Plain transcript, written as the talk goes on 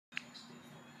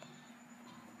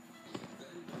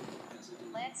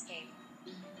Landscape.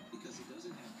 Because he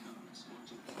doesn't have comments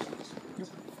watching.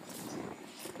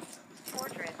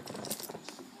 Portrait.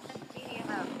 Media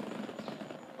Hub.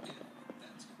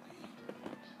 That's great.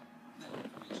 That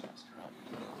information is currently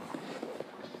available.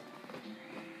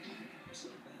 So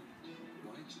then,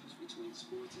 why choose between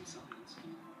sports and science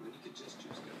when you could just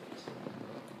choose governance?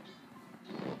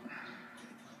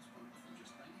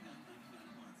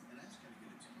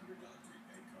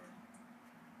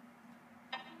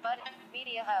 Button.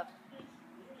 Media Hub.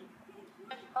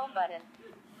 Home button.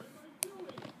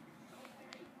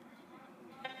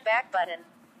 Back button.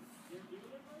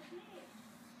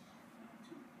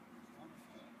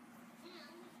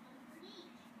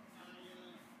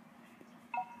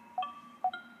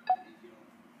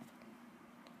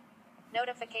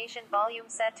 Notification volume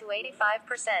set to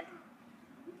 85%.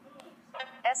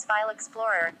 S-File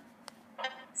Explorer.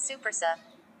 Supersa.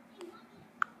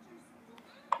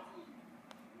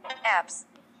 Apps.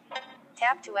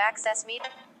 Tap to access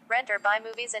rent or buy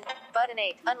movies and button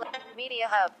 8. Media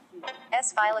Hub.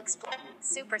 S-File Explorer.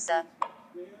 Supersa.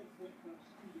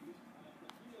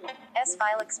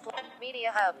 S-File Explorer.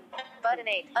 Media Hub. Button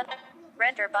 8.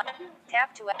 Rent or buy.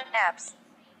 Tap to apps.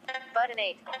 Button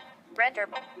 8. Rent or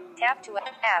tap to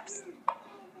apps.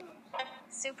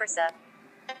 Supersa.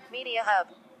 Media Hub.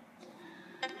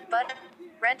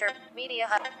 Rent or Media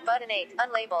Hub. Button 8.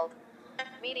 Unlabeled.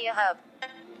 Media Hub.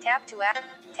 Tap to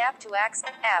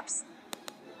access apps.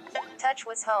 Touch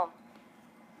was home.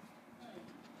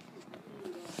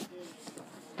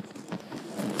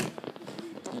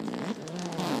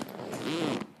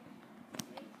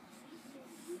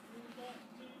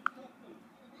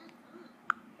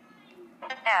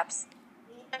 Apps.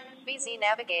 VZ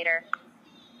Navigator.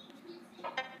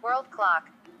 World Clock.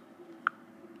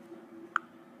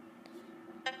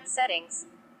 Settings.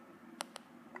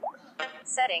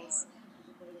 Settings.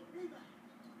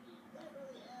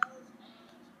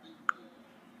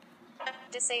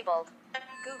 Disabled.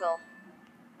 Google.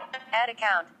 Add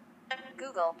account.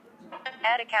 Google.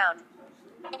 Add account.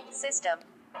 System.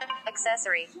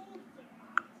 Accessory.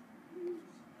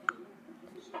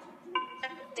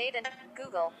 Data.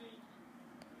 Google.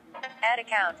 Add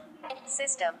account.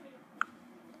 System.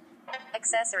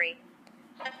 Accessory.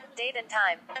 Date and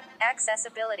time.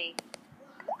 Accessibility.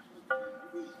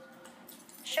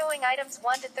 Showing items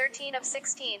 1 to 13 of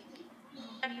 16.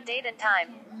 Date and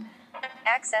time.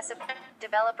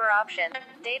 Developer option.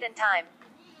 Date and time.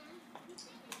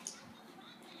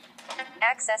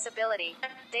 Accessibility.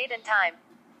 Date and time.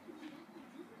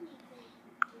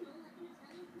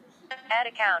 Add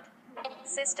account.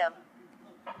 System.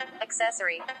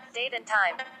 Accessory. Date and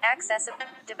time.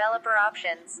 Developer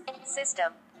options.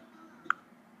 System.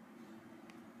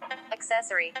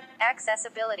 Accessory.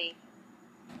 Accessibility.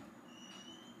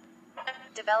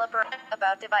 Developer.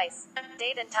 About device.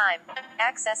 Date and time.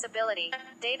 Accessibility.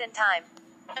 Date and time.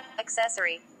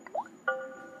 Accessory.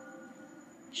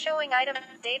 Showing item.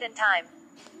 Date and time.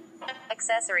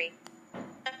 Accessory.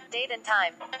 Date and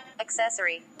time.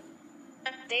 Accessory.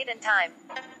 Date and time.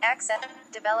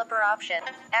 Developer option.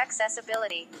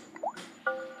 Accessibility.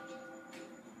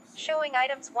 Showing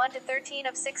items 1 to 13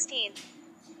 of 16.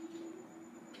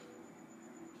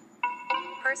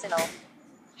 Personal.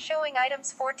 Showing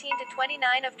items 14 to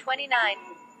 29 of 29.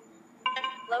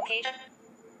 Location.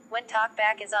 When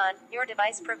Talkback is on, your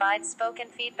device provides spoken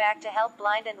feedback to help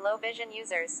blind and low vision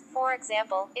users. For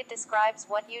example, it describes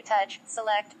what you touch,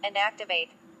 select, and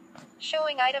activate.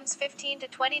 Showing items 15 to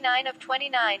 29 of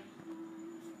 29.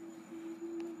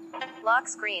 Lock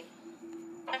screen.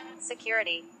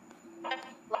 Security.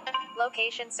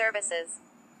 Location services.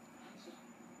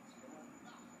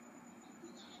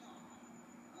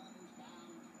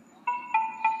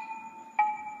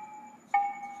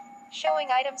 Showing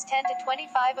items 10 to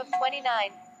 25 of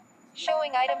 29.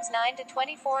 Showing items 9 to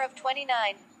 24 of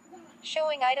 29.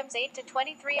 Showing items 8 to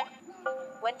 23.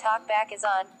 When Talkback is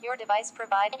on, your device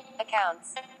provides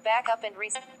accounts, backup and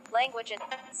language and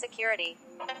security.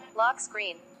 Lock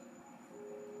screen.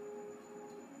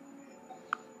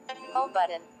 Home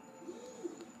button.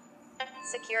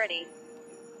 Security.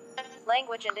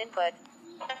 Language and input.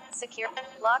 Secure.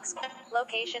 Locks.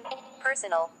 Location.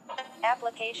 Personal.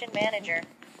 Application manager.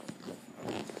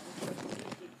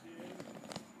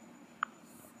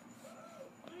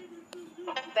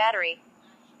 Battery.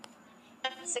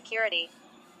 Security.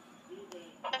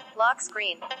 Lock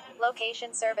screen.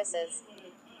 Location services.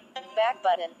 Back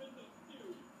button.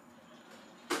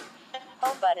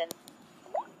 Home button.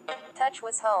 Touch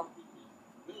was home.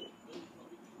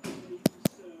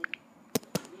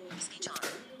 Speech on.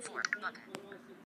 4 button.